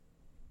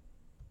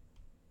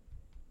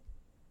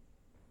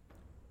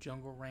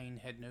Jungle rain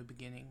had no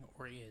beginning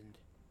or end.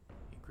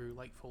 It grew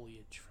like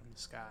foliage from the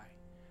sky,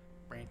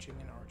 branching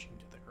and arching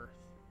to the earth.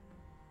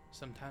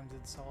 Sometimes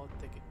in solid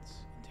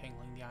thickets,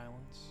 entangling the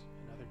islands,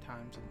 and other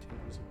times in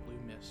tendrils of blue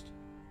mist,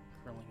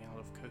 curling out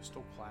of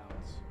coastal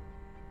clouds.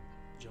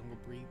 The jungle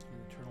breathed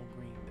an eternal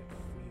green that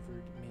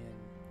fevered men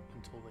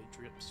until they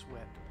dripped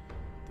sweat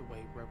the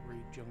way rubbery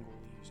jungle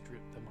leaves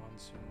drip the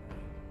monsoon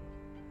rain.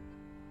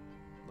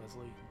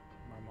 Leslie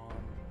Marmon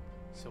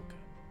Silko.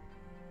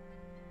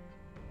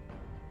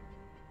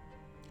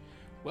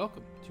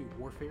 Welcome to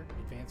Warfare,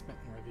 Advancement,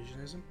 and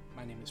Revisionism.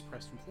 My name is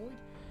Preston Floyd,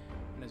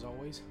 and as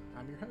always,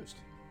 I'm your host.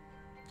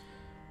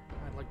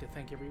 I'd like to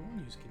thank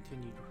everyone who's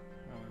continued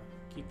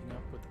keeping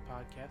up with the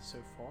podcast so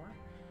far,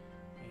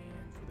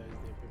 and for those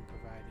that have been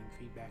providing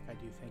feedback, I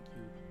do thank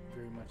you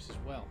very much as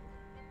well.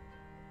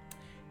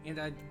 And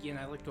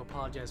I'd like to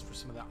apologize for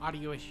some of the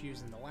audio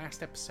issues in the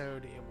last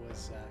episode. It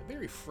was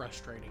very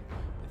frustrating,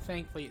 but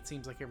thankfully it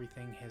seems like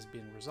everything has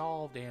been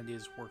resolved and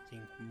is working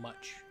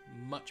much,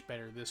 much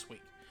better this week.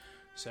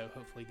 So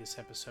hopefully this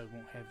episode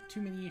won't have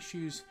too many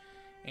issues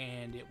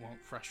and it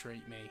won't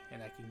frustrate me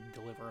and I can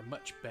deliver a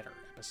much better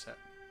episode.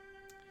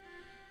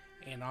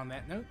 And on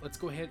that note, let's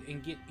go ahead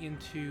and get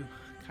into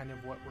kind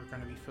of what we're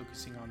going to be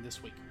focusing on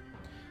this week.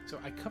 So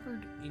I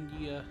covered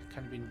India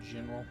kind of in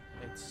general,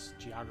 its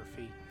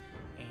geography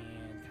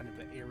and kind of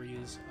the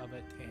areas of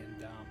it,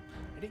 and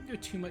I didn't go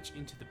too much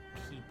into the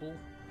people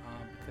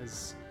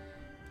because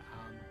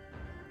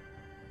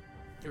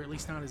or at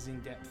least not as in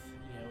depth,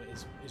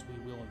 as we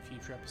will in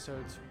future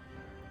episodes,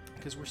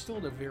 because we're still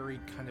at a very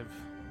kind of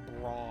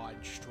broad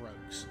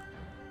strokes.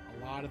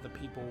 A lot of the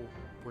people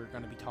we're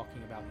going to be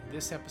talking about in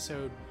this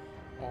episode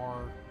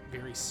are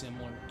very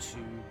similar to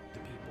the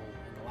people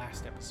in the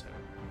last episode,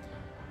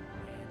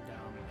 and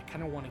I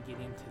kind of want to get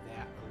into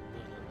that a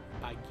little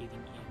by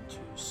getting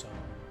into some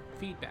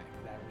feedback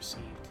that I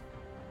received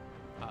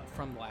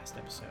from the last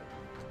episode,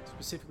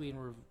 specifically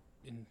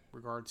in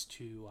regards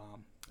to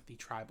the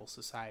tribal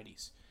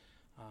societies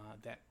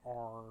that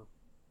are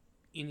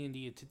in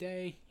India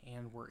today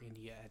and were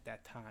India at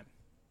that time.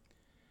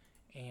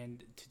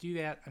 And to do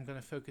that, I'm going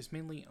to focus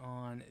mainly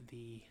on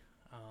the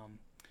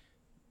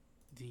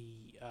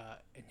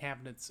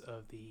inhabitants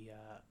of the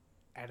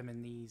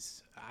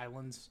Andamanese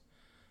Islands,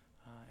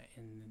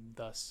 and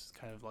thus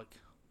kind of like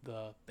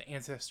the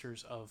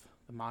ancestors of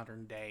the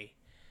modern day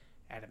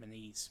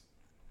Andamanese.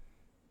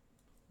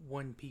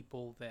 One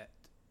people that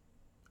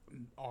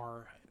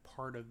are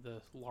part of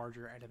the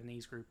larger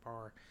Andamanese group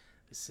are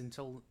the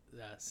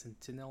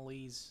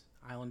Sentinelese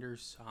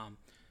Islanders.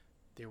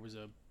 There was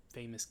a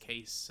famous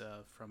case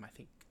from I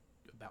think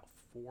about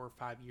 4 or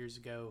 5 years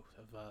ago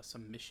of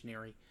some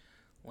missionary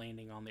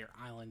landing on their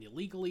island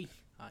illegally.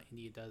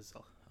 India does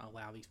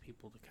allow these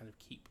people to kind of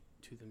keep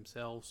to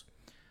themselves,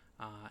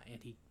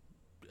 and he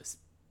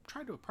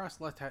tried to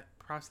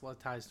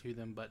proselytize to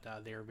them, but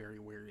they're very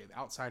wary of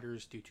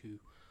outsiders due to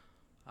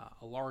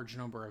a large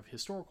number of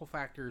historical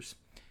factors,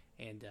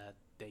 and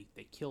they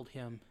killed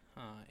him,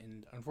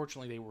 and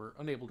unfortunately they were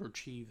unable to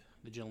retrieve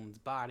the gentleman's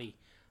body.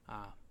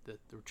 The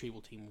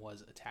retrieval team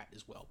was attacked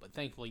as well, but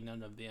thankfully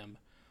none of them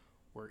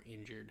were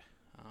injured.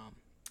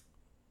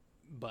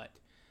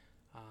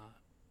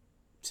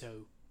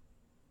 So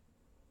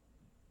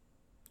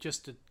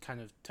just to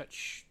kind of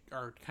touch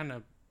or kind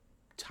of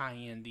tie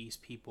in these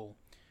people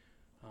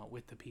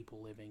with the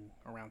people living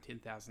around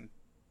 10,000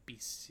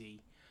 BC,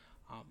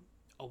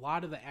 a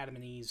lot of the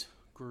Andamanese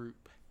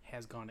group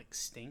has gone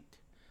extinct,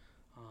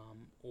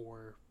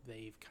 or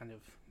they've kind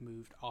of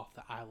moved off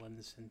the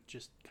islands and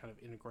just kind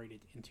of integrated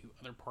into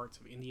other parts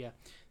of India.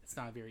 It's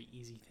not a very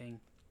easy thing.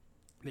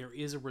 There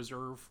is a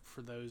reserve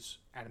for those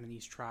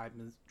Andamanese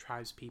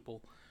tribes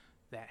people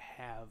that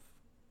have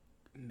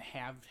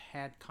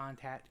had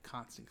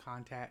constant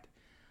contact.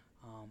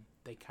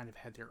 They kind of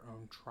had their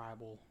own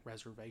tribal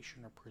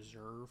reservation or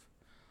preserve.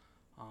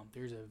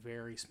 There's a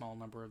very small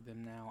number of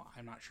them now.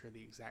 I'm not sure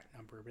the exact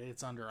number, but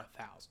it's under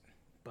 1,000.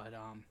 But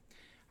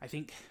I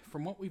think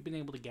from what we've been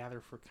able to gather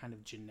for kind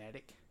of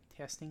genetic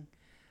testing,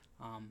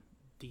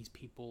 these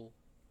people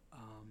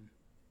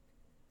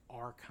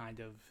are kind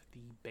of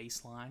the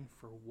baseline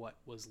for what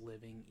was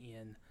living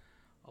in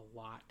a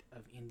lot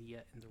of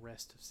India and the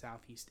rest of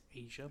Southeast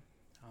Asia.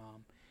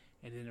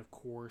 And then, of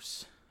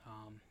course,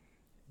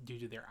 due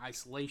to their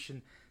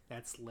isolation,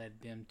 that's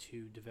led them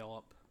to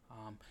develop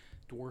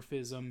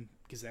dwarfism,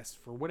 because that's,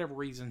 for whatever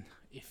reason,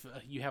 if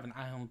you have an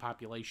island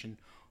population,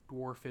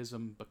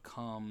 dwarfism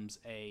becomes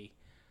a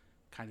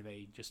kind of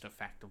just a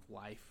fact of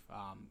life.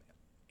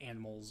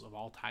 Animals of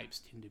all types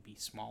tend to be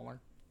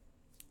smaller,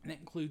 and that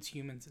includes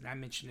humans. And I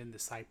mentioned in the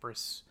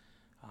Cyprus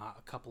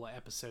a couple of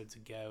episodes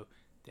ago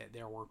that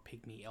there were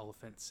pygmy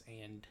elephants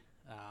and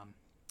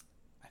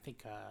I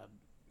think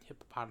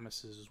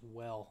hippopotamuses as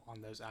well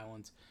on those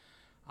islands,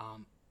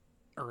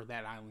 or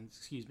that island,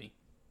 excuse me.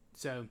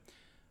 So,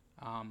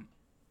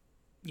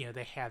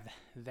 they have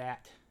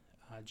that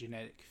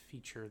genetic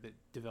feature that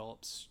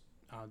develops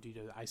due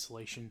to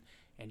isolation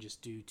and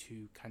just due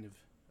to kind of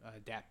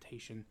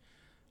adaptation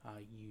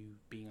You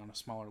being on a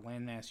smaller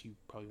landmass, you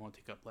probably want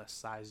to take up less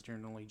size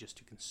generally just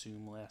to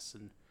consume less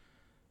and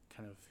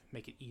kind of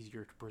make it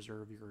easier to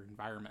preserve your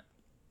environment.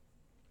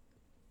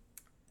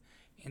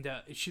 And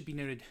it should be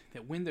noted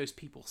that when those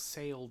people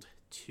sailed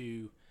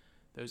to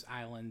those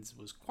islands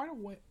was quite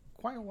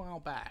a while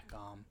back.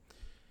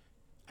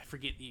 I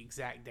forget the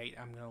exact date.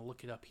 I'm going to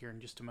look it up here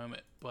in just a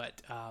moment.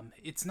 But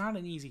it's not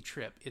an easy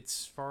trip.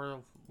 It's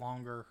far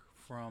longer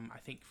from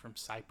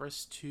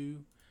Cyprus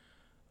to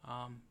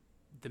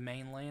the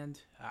mainland.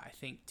 I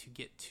think to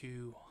get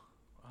to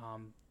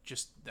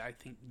I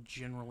think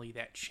generally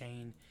that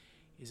chain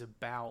is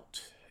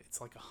about, it's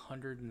like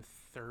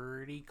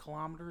 130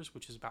 kilometers,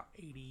 which is about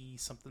 80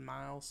 something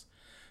miles.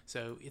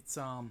 So it's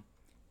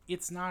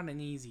not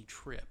an easy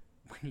trip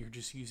when you're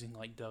just using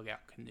like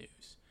dugout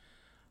canoes.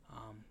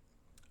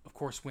 Of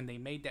course, when they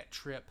made that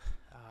trip,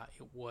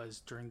 it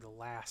was during the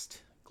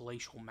last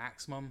glacial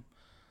maximum.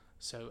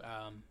 So,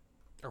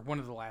 or one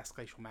of the last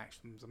glacial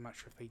maximums. I'm not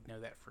sure if they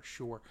know that for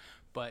sure.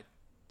 But,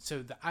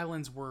 so the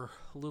islands were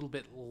a little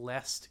bit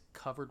less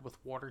covered with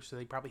water, so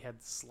they probably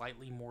had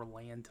slightly more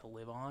land to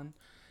live on.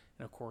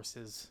 And of course,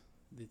 as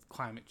the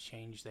climate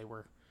changed, they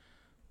were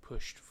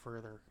pushed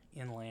further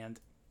inland.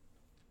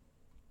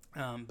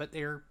 But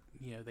they're,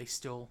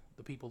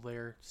 the people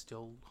there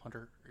still hunt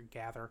or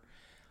gather.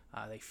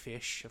 They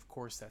fish, of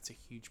course. That's a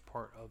huge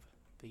part of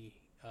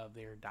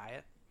their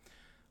diet.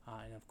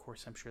 And of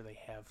course, I'm sure they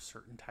have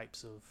certain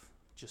types of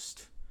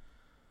just,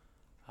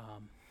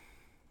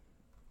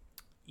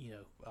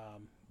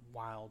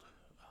 wild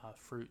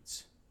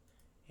fruits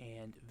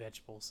and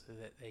vegetables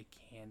that they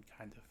can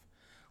kind of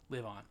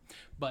live on.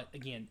 But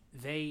again,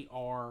 they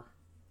are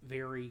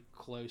very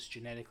close,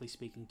 genetically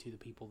speaking, to the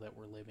people that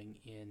were living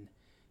in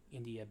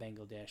India,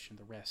 Bangladesh, and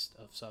the rest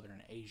of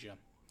southern Asia,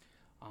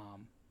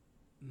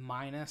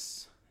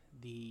 minus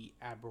the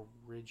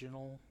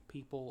Aboriginal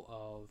people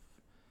of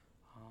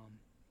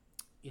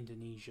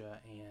Indonesia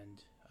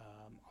and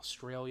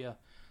Australia.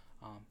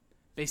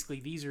 Basically,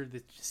 these are the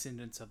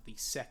descendants of the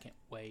second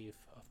wave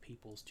of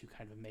peoples to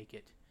kind of make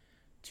it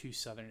to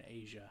southern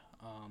Asia.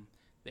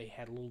 They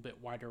had a little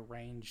bit wider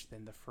range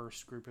than the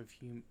first group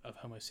of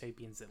Homo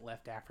sapiens that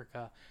left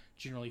Africa,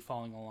 generally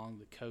falling along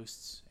the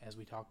coasts, as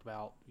we talked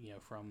about,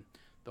 from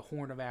the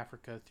Horn of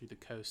Africa through the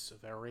coasts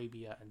of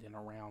Arabia and then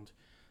around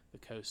the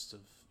coasts of,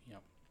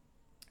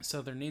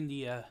 southern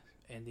India.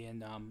 And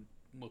then,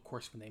 of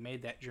course, when they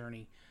made that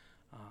journey,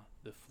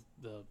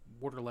 the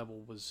water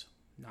level was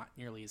not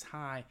nearly as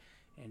high,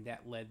 and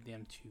that led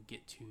them to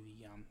get to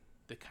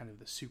the kind of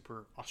the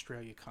super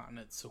Australia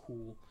continent,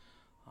 Sahul,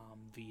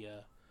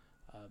 via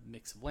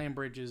mix of land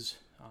bridges,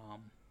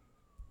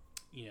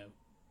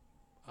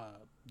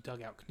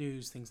 dugout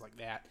canoes, things like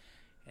that.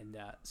 And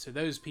so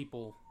those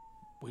people,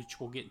 which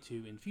we'll get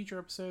to in future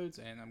episodes,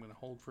 and I'm going to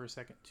hold for a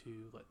second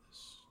to let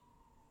this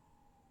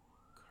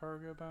car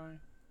go by.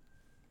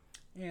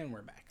 And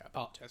we're back. I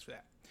apologize for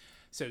that.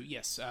 So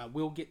yes,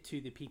 we'll get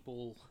to the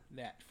people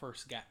that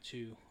first got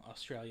to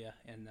Australia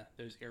and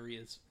those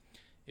areas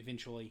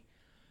eventually.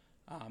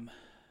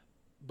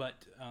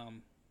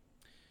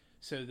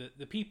 So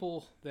the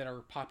people that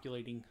are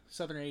populating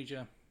Southern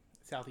Asia,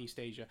 Southeast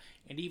Asia,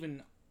 and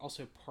even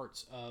also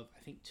parts of,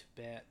 I think,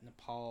 Tibet,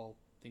 Nepal,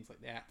 things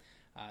like that,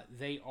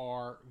 they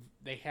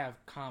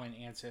have common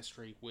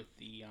ancestry with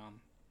the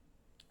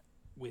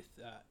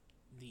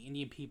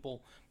Indian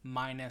people,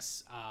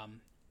 minus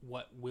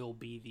what will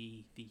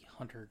be the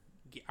hunter,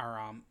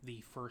 or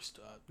the first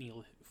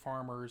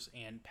farmers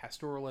and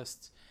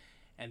pastoralists,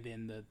 and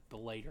then the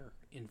later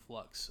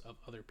influx of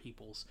other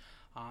peoples.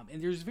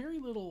 And there's very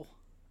little,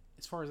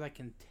 as far as I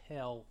can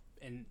tell,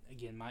 and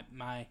again,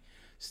 my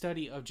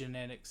study of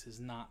genetics is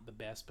not the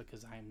best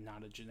because I'm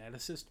not a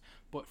geneticist,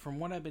 but from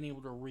what I've been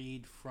able to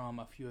read from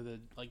a few of the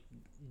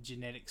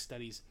genetic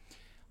studies,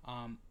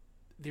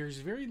 there's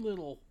very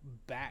little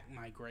back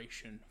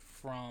migration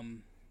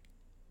from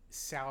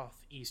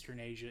Southeastern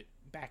Asia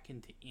back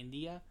into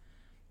India.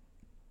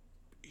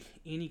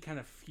 Any kind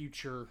of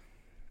future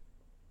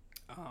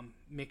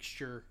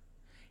mixture,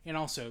 and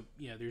also,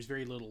 there's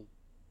very little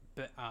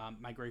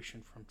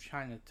migration from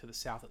China to the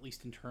south, at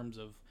least in terms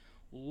of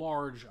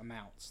large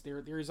amounts.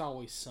 There is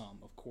always some,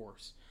 of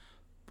course,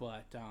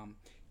 but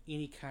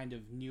any kind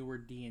of newer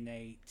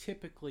DNA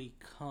typically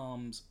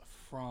comes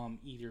from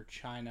either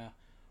China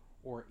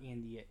or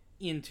India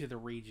into the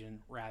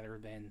region, rather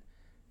than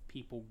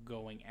people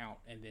going out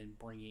and then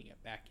bringing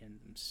it back in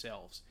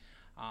themselves.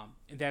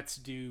 And that's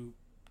due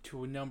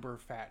to a number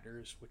of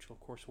factors, which of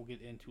course we'll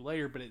get into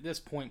later, but at this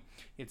point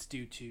it's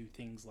due to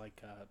things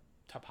like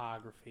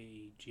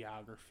topography,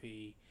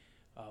 geography,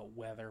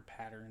 weather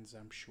patterns,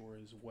 I'm sure,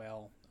 as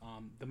well.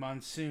 The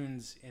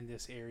monsoons in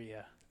this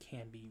area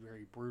can be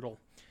very brutal,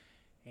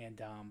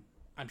 and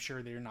I'm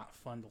sure they're not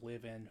fun to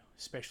live in,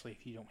 especially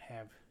if you don't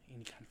have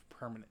any kind of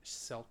permanent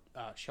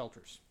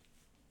shelters.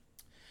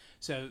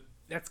 So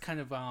that's kind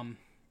of,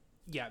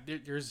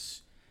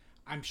 there's,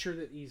 I'm sure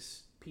that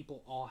these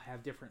people all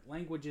have different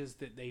languages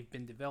that they've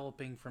been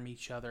developing from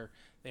each other.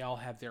 They all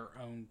have their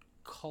own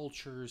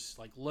cultures,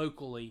 like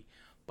locally,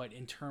 but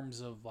in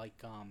terms of like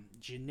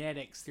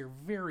genetics, they're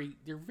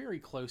very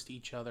close to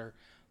each other,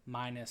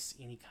 minus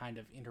any kind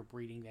of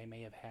interbreeding they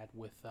may have had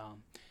with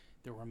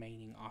the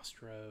remaining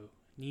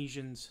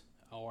Austronesians,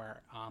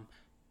 or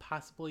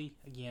possibly,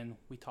 again,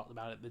 we talked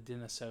about it, the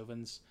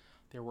Denisovans.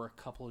 There were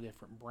a couple of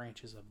different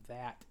branches of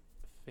that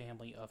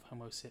family of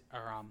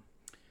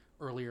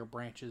earlier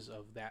branches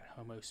of that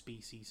Homo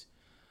species.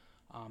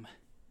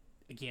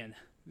 Again,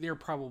 they're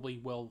probably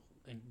well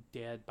and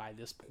dead by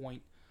this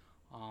point,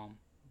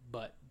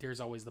 but there's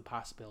always the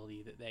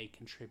possibility that they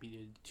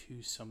contributed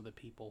to some of the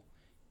people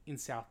in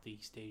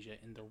Southeast Asia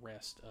and the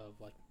rest of,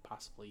 like,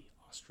 possibly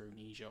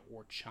Austronesia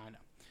or China.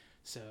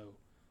 So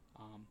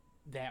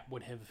that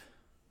would have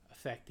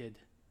affected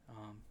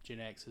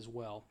genetics as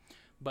well.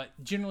 But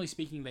generally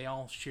speaking, they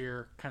all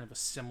share kind of a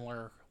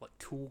similar, like,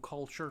 tool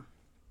culture.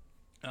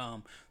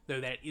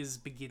 Though that is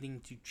beginning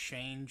to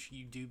change.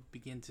 You do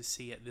begin to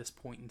see at this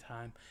point in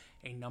time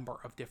a number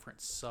of different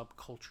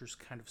subcultures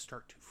kind of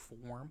start to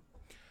form.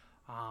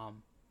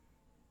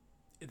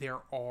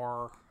 There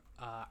are,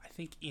 I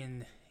think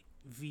in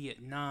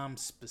Vietnam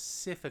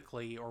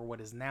specifically, or what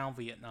is now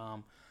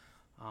Vietnam,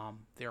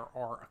 there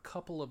are a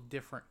couple of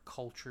different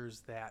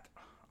cultures that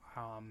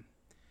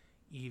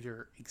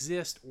either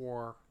exist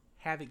or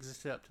have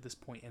existed up to this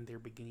point, and they're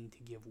beginning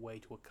to give way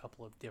to a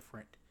couple of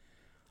different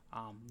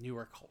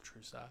newer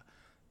cultures.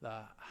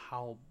 The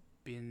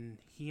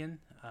Albanian,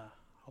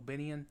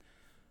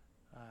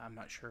 I'm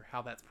not sure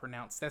how that's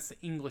pronounced. That's the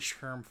English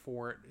term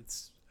for it.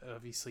 It's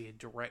obviously a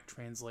direct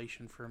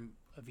translation from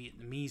a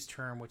Vietnamese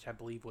term, which I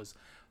believe was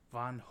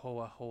Van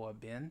Hoa Hoa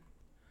Ben,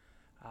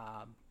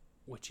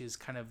 which is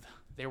kind of,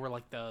 they were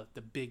like the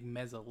big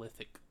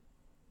Mesolithic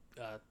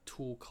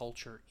tool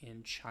culture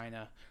in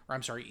China, or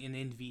I'm sorry,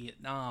 in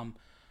Vietnam,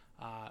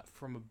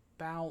 from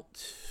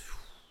about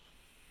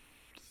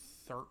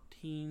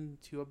 13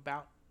 to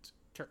about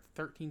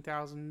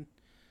 13,000,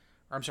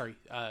 or I'm sorry,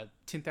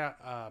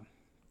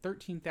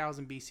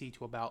 13,000 BC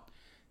to about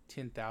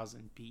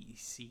 10,000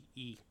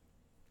 BCE.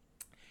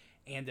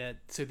 And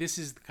so this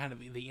is kind of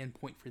the end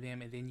point for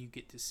them, and then you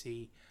get to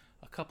see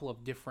a couple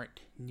of different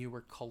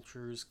newer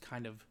cultures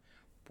kind of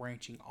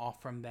branching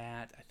off from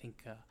that. I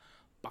think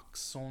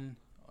Bakson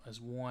is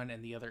one,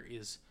 and the other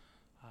is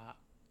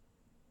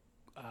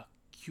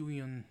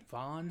Quyun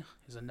Van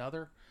is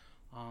another.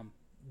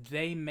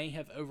 They may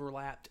have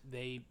overlapped.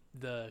 The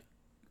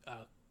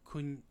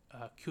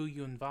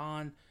Quyun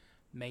Van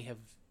may have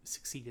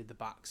succeeded the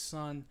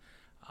Baksun.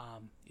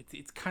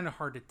 It's kind of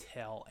hard to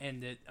tell,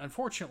 and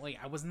unfortunately,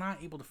 I was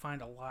not able to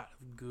find a lot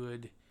of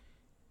good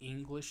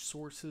English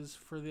sources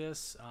for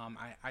this.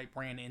 I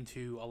ran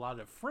into a lot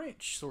of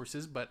French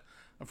sources, but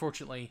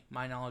unfortunately,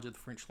 my knowledge of the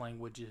French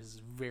language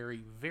is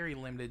very, very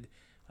limited,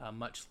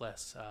 much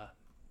less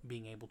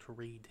being able to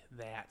read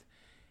that.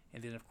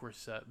 And then, of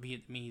course,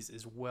 Vietnamese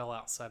is well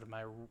outside of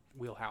my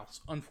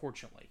wheelhouse,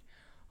 unfortunately.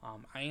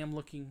 I am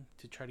looking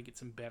to try to get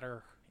some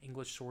better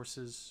English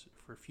sources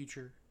for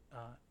future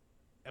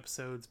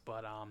episodes,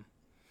 but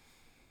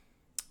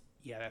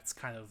yeah, that's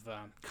kind of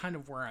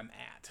where I'm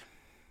at.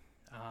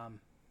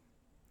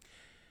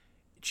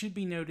 It should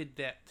be noted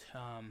that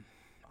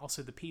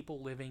also the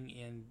people living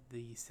in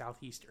the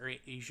Southeast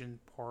Asian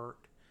part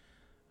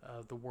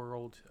of the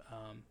world,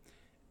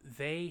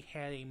 they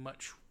had a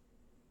much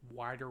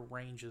wider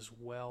range as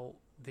well.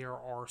 There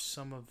are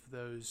some of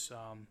those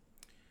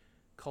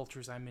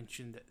cultures I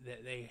mentioned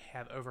that they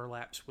have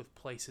overlaps with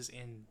places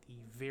in the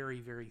very,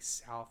 very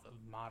south of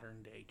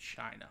modern day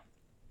China.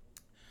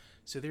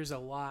 So there's a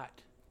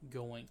lot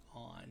going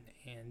on,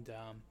 and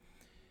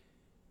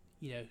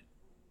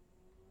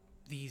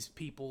these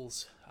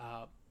peoples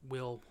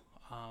will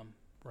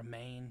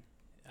remain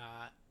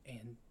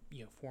and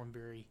form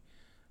very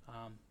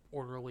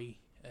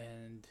orderly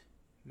and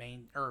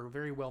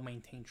very well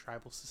maintained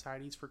tribal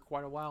societies for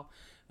quite a while,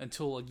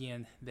 until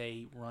again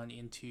they run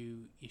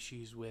into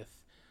issues with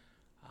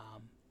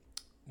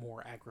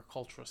more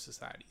agricultural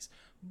societies.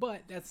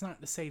 But that's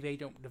not to say they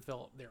don't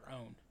develop their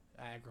own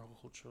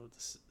agricultural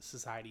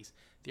societies.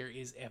 There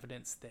is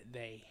evidence that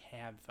they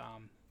have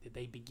that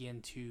they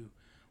begin to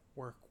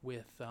work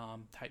with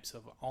types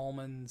of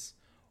almonds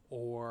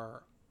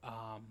or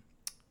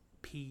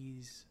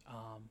peas,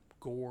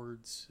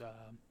 gourds,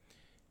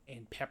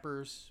 and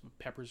peppers.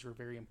 Peppers are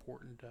very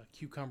important.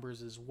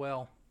 Cucumbers as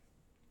well.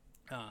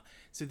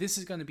 So this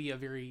is going to be a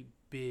very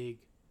big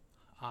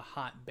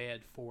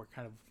hotbed for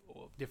kind of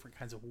different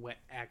kinds of wet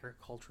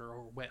agriculture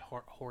or wet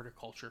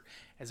horticulture,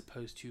 as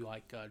opposed to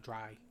like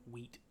dry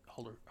wheat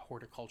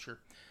horticulture.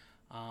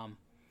 And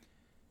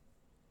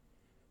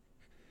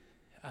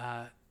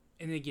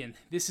again,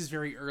 this is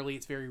very early.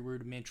 It's very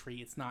rudimentary.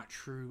 It's not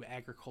true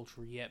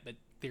agriculture yet, but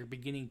they're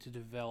beginning to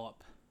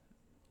develop,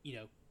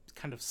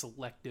 kind of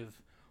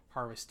selective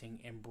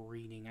harvesting and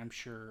breeding, I'm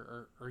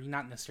sure, or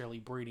not necessarily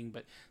breeding,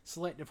 but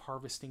selective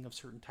harvesting of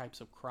certain types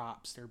of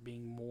crops. They're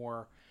being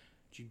more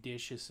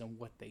judicious in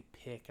what they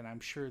pick, and I'm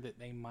sure that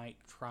they might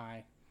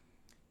try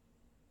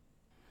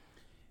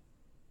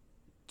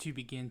to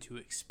begin to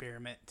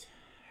experiment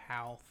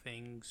how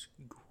things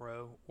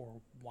grow or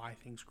why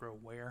things grow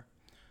where.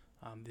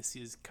 This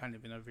is kind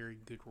of in a very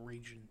good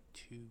region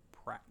to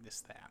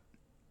practice that.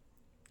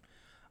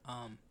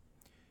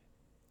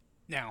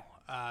 Now,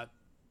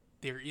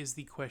 there is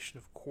the question,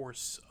 of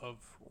course, of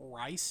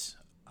rice.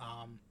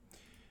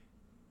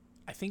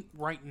 I think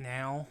right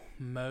now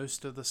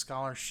most of the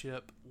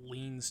scholarship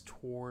leans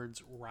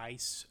towards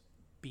rice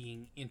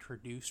being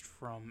introduced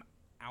from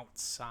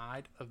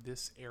outside of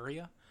this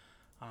area,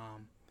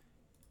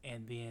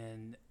 and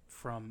then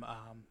from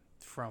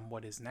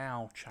what is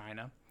now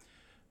China,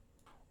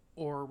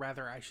 or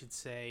rather, I should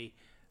say,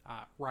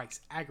 rice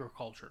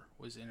agriculture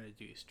was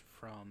introduced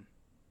from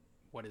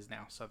what is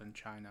now southern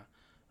China,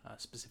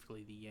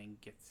 specifically the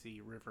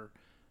Yangtze River.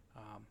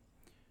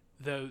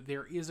 Though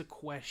there is a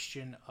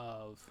question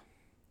of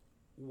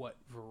what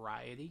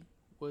variety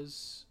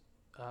was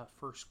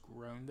first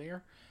grown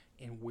there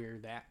and where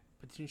that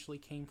potentially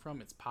came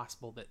from. It's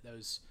possible that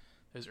those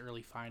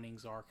early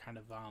findings are kind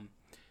of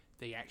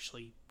they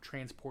actually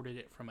transported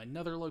it from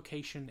another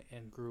location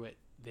and grew it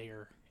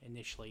there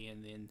initially,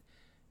 and then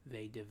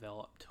they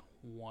developed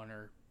one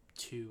or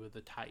two of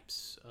the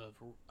types of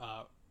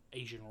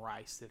Asian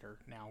rice that are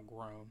now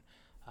grown.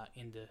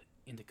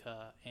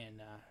 Indica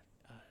and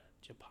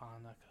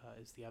Japonica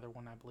is the other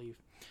one, I believe.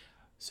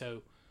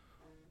 So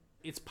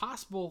it's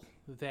possible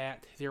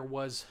that there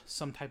was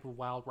some type of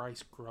wild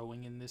rice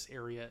growing in this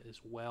area as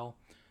well.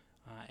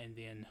 And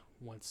then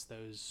once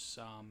those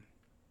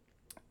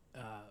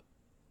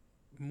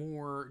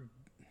more,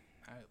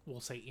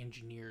 we'll say,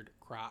 engineered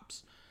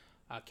crops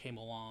came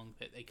along,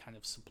 that they kind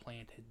of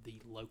supplanted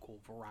the local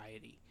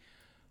variety.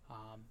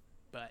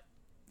 But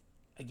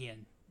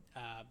again,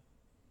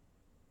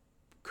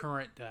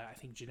 current, I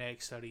think,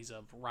 genetic studies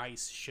of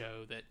rice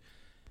show that,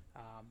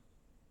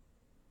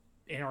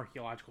 and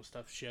archaeological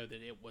stuff show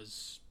that it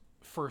was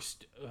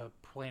first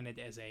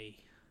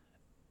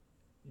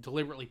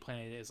deliberately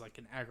planted as like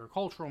an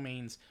agricultural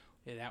means.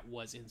 That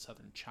was in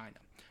southern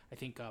China. I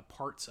think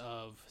parts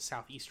of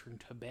southeastern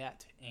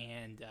Tibet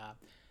and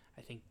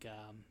I think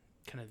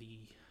kind of the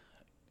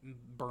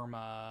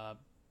Burma,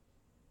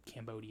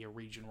 Cambodia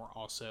region were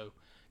also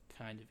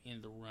kind of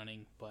in the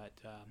running, but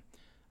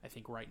I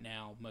think right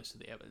now most of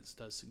the evidence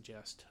does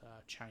suggest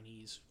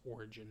Chinese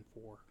origin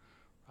for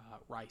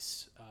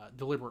rice,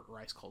 deliberate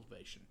rice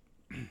cultivation.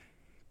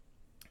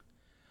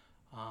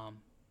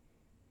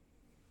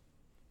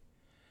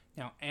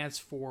 Now, as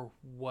for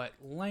what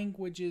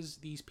languages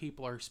these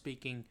people are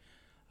speaking,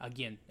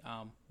 again,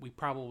 we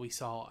probably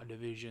saw a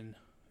division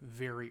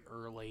very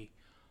early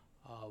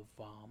of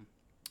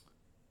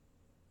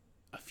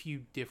a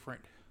few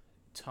different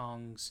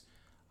tongues.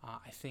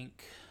 I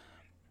think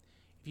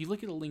if you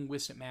look at a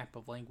linguistic map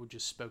of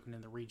languages spoken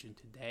in the region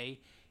today,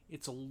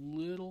 it's a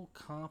little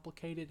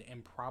complicated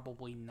and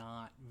probably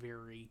not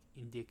very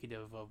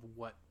indicative of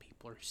what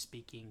people are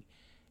speaking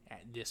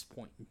at this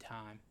point in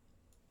time.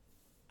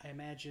 I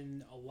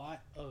imagine a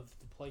lot of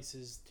the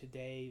places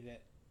today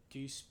that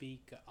do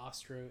speak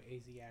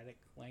Austroasiatic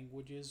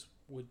languages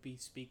would be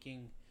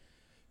speaking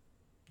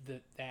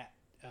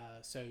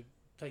so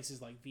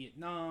places like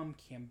Vietnam,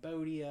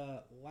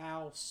 Cambodia,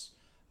 Laos,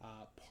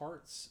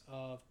 parts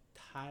of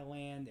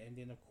Thailand, and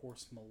then of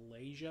course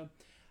Malaysia.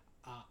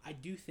 I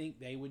do think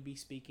they would be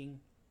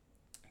speaking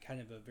kind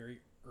of a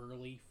very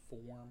early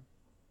form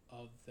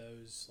of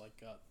those,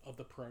 like of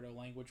the proto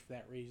language for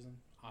that reason,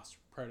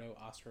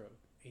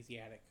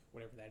 Proto-Austroasiatic,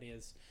 whatever that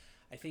is.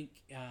 I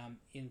think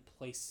in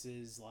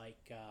places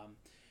like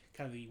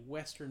kind of the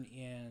western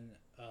end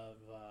of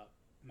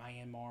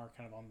Myanmar,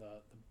 kind of on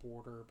the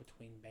border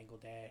between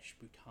Bangladesh,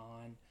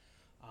 Bhutan,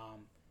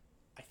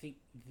 I think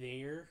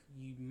there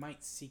you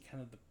might see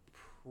kind of the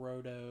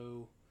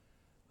proto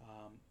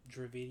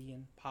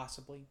Dravidian,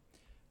 possibly.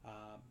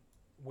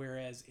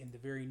 Whereas in the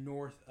very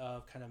north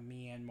of kind of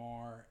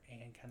Myanmar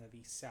and kind of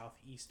the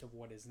southeast of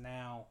what is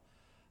now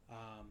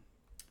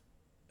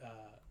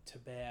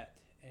Tibet,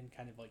 and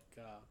kind of like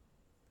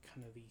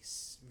kind of the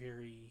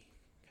very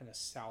kind of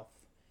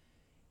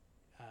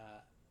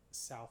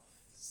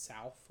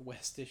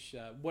southwestish,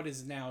 what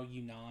is now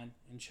Yunnan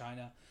in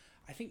China.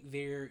 I think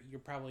there you're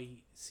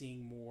probably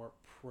seeing more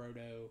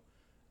proto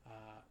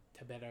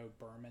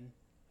Tibeto-Burman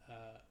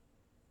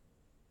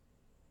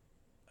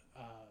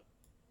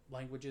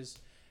languages,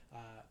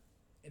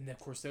 and of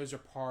course those are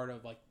part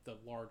of like the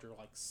larger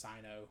like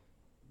Sino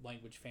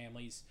language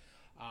families.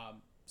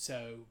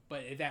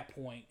 But at that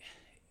point,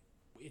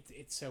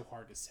 it's so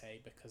hard to say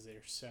because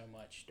there's so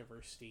much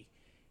diversity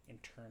in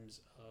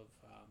terms of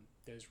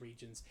those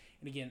regions.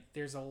 And again,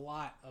 there's a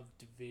lot of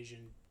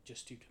division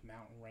just due to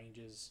mountain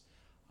ranges.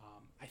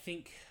 I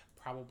think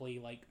probably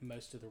like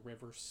most of the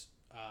rivers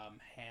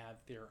have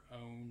their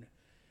own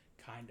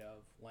kind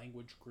of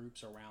language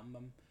groups around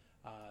them.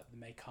 The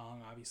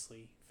Mekong,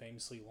 obviously,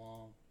 famously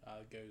long,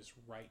 goes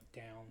right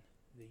down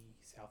the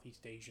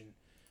Southeast Asian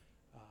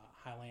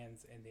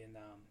highlands, and then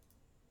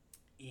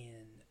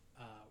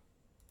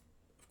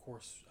of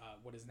course,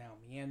 what is now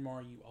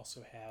Myanmar, you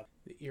also have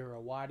the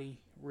Irrawaddy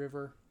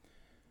River.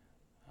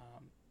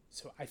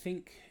 So I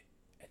think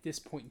at this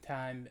point in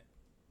time,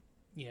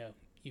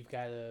 you've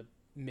got a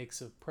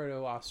mix of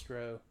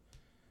Proto-Austro,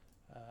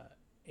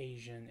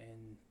 Asian,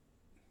 and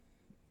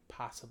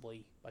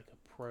possibly like a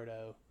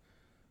Proto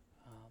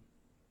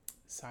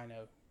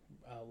Sino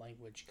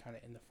language kind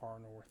of in the far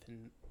north,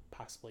 and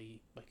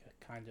possibly like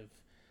a kind of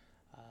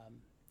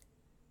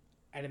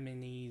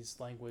Adamanese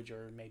language,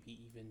 or maybe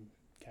even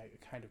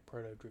kind of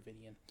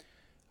Proto-Dravidian.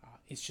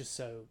 It's just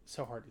so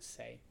hard to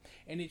say.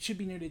 And it should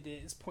be noted that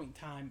at this point in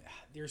time,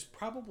 there's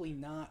probably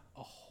not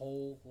a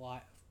whole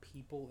lot of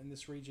people in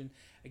this region.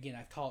 Again,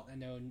 I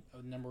know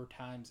a number of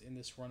times in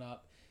this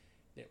run-up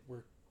that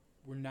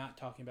we're not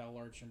talking about a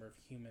large number of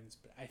humans,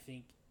 but I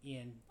think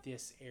in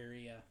this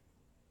area,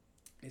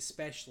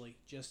 especially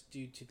just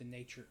due to the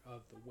nature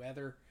of the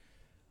weather,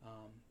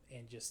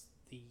 and just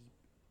the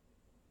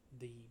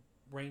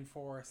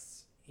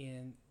rainforests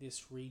in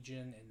this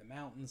region and the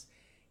mountains,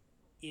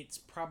 it's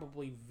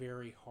probably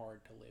very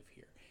hard to live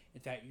here.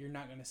 In fact, you're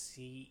not going to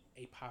see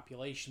a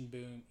population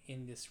boom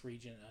in this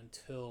region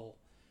until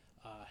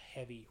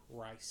heavy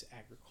rice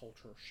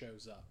agriculture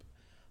shows up.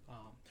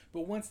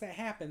 But once that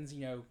happens,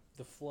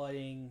 the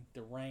flooding,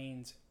 the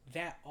rains,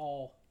 that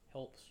all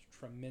helps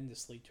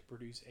tremendously to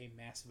produce a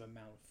massive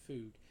amount of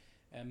food,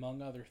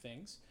 among other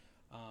things,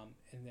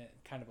 and that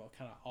kind of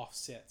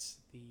offsets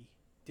the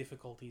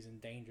difficulties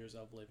and dangers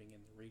of living in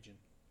the region.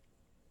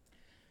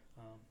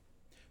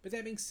 But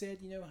that being said,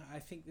 I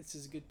think this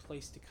is a good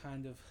place to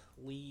kind of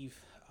leave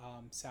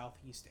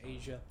Southeast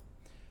Asia.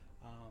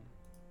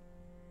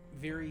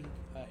 Very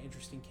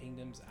interesting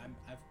kingdoms.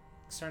 I've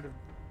started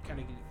kind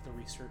of getting the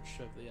research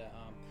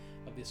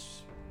of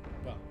this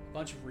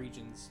bunch of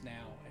regions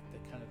now at the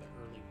kind of the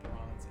early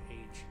Bronze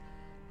Age.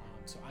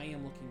 So I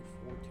am looking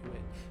forward to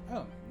it.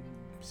 Oh,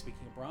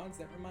 speaking of bronze,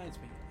 that reminds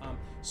me.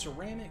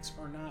 Ceramics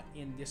are not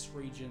in this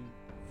region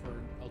for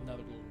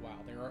another little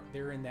while.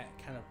 They're in that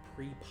kind of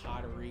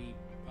pre-pottery,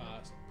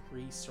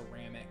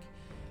 pre-ceramic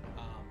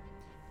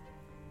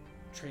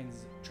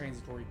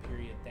transitory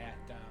period that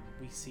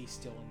we see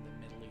still in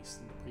the Middle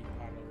East in the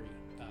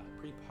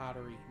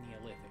pre-pottery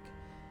Neolithic.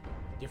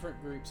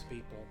 Different groups of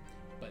people,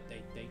 but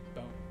they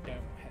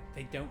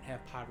don't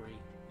have pottery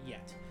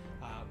yet.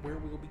 Where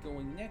we'll be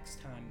going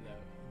next time,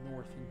 though,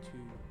 north into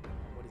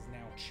what is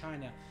now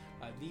China,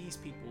 these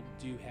people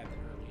do have the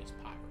earliest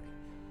pottery,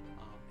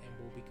 and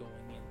we'll be going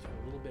into a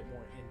little bit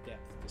more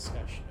in-depth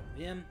discussion of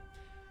them.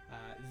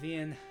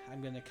 Then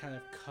I'm going to kind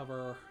of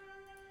cover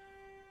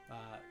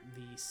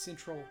the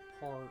central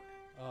part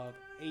of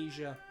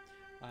Asia,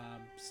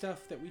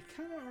 stuff that we've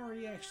kind of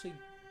already actually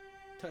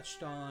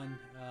touched on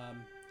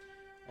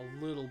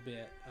a little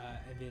bit,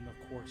 and then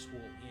of course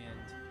we'll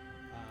end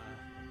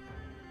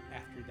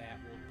after that.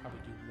 We'll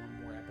probably do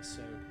one more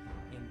episode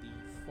in the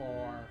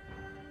far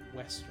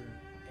western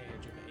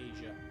edge of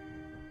Asia,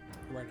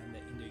 right on the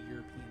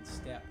Indo-European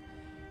steppe,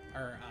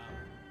 or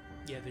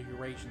the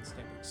Eurasian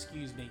steppe,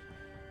 excuse me,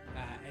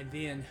 and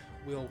then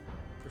we'll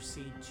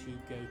proceed to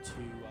go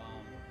to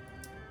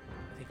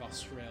I think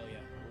Australia.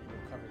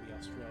 We'll cover the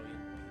Australian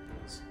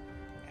peoples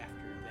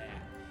after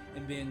that,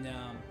 and then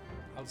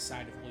I'll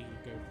decide if we'll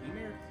either go to the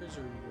Americas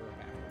or Europe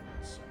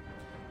afterwards. So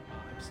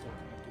I'm still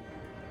kind of doing a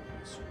little bit of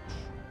research.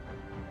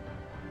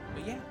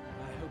 But yeah,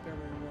 I hope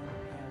everyone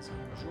has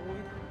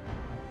enjoyed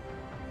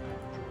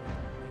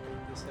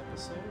making this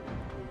episode and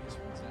the previous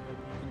ones. I hope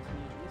you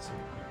continue to listen.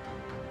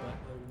 But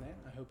other than that,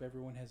 I hope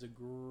everyone has a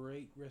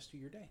great rest of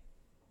your day.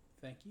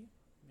 Thank you,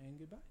 and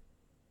goodbye.